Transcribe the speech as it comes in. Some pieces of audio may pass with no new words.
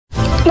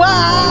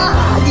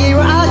Wow, you're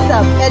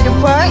awesome! And the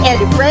bar,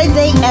 and the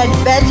Frenzy, and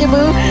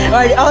Benjamin,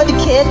 or all the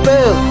kid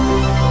boo.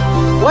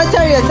 What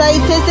are your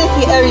scientific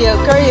area?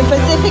 Korea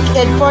Pacific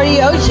and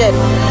 40 Ocean.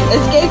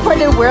 Escape for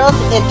the world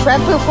in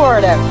Shampoo,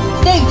 Florida.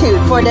 Stay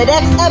tuned for the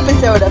next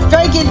episode of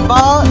Dragon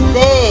Ball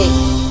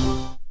Z.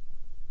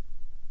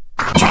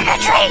 Trick or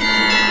treat!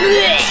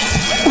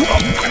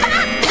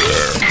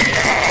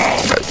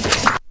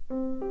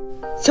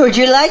 So would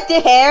you like the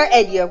hair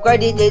and you're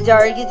going to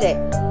desire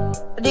it?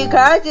 The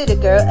car to the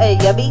girl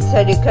and yummy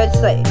so you could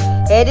slay.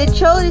 Head and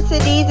shoulders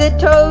and knees and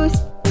toes.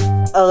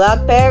 A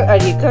lot better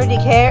on your curly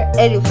hair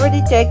and for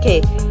the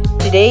decade.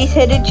 Today's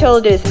Head and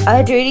Shoulders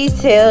Hydrating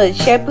Sale and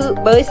Shampoo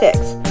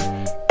Mosex.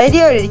 And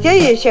the only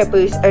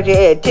shampoos are the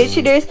air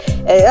conditioners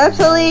and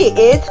absolutely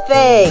it's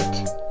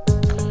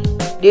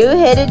faked. New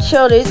Head and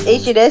Shoulders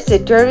H&S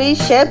and Dirty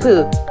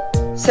Shampoo.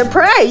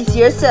 Surprise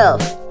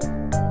yourself.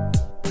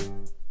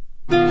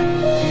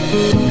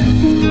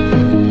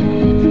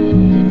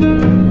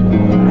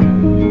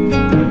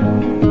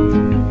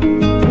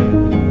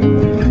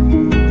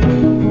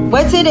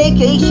 What's an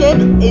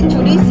occasion?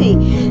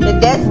 Introducing the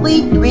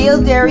Nestle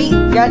Real Dairy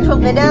Natural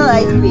Vanilla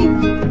Ice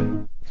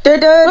Cream. You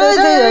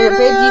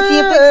see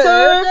a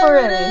picture for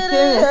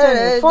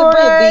anything, for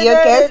be your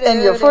guest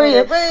and your for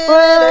your 20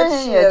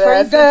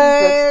 books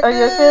are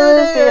your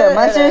Philips and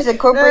Masters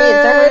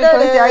Incorporated, Saturday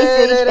Coast Ice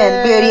Age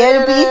and Beauty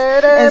and Beast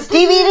and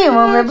Stevie and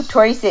Number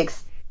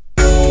 26.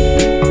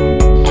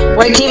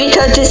 YTV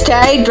coaches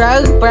Thai,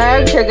 drug,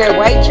 brown sugar,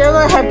 white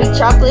sugar, happy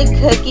chocolate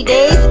cookie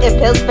days, and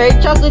Pillsbury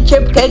chocolate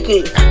chip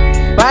cookies.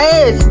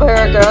 Bias for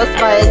girls,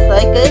 bias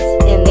like us,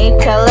 and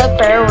Nutella,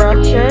 fair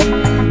rocker,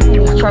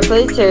 and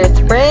chocolates are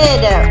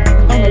spread out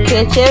in the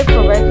kitchen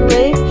for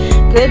microwave.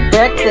 Good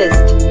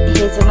breakfast.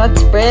 Hazelnut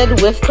spread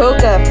with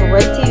coca for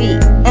YTV.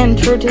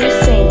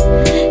 Introducing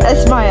a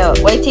smile.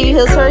 YTV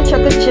Hillside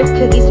chocolate chip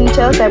cookies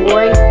until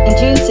February and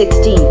June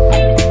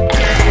 16.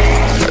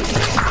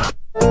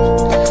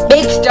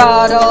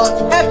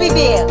 McDonald, Happy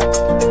Meal.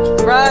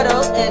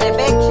 Ronald and a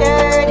big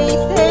charity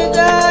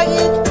singer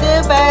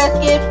into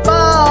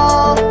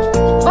basketball.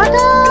 What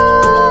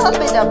up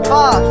in the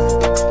box?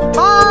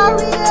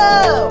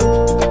 Oreo.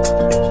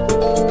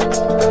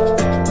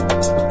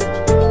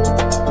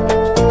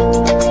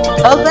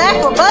 A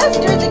laugh for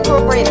Monsters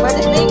Incorporated, but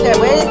the thing that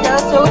way is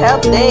not so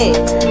healthy.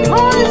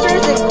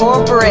 Monsters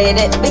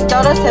Incorporated,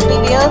 McDonald's Happy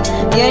Meal,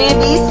 Beauty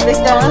and Beast,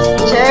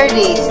 McDonald's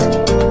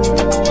Charities.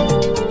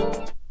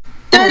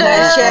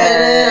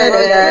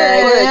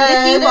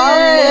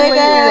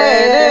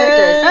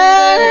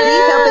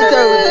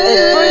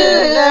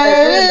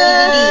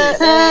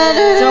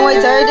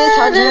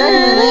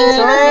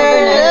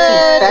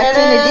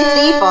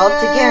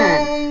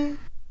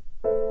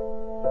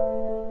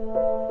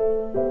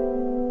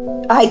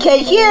 I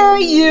can hear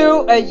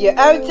you and you're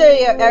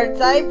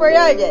outside for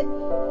London.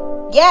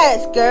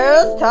 Yes,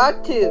 girls,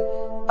 talk to.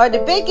 On the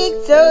baking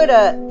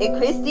soda and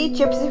Christie,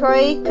 Chips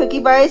Ahoy, Cookie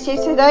Bars,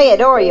 Chips Ahoy,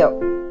 and Oreo.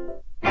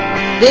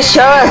 This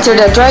show after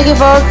the Dragon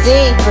Ball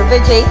Z for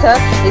Vegeta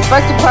is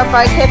back to Pop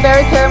 5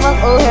 Cadbury Caramel,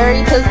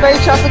 O'Harry, Pillsbury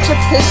Chocolate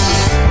Chip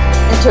Cookies.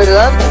 Into the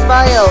Love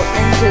Smile,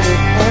 into the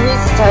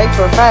Henry's Type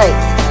for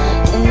Fights.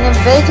 In the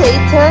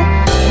Vegeta,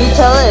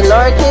 Nutella and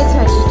Lowercase,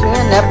 Hunchback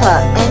and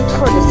Neppa. And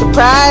for the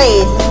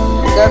surprise.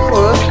 Dark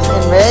Wolf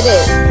and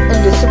Reddit,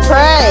 and the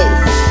surprise,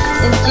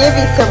 and give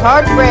you some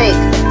heartbreak.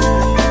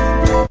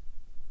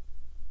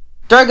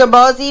 Dragon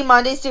Ball Z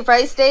Mondays to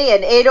Friday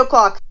at 8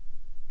 o'clock.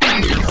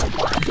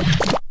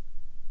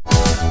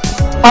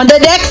 On the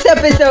next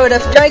episode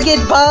of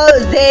Dragon Ball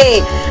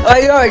Z,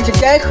 your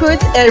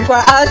Jakus and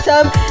for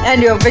awesome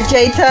and your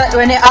Vegeta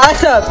when it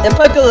awesome, the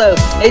Piccolo,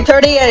 a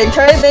 30 and a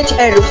 30 bitch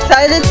and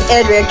silence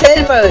and your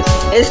kinfolk,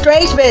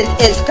 estrangement,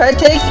 its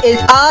context is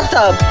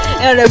awesome,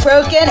 and the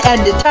broken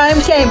and the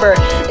time chamber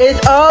is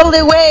all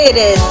the way it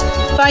is.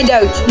 Find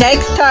out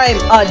next time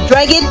on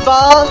Dragon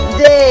Ball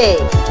Z.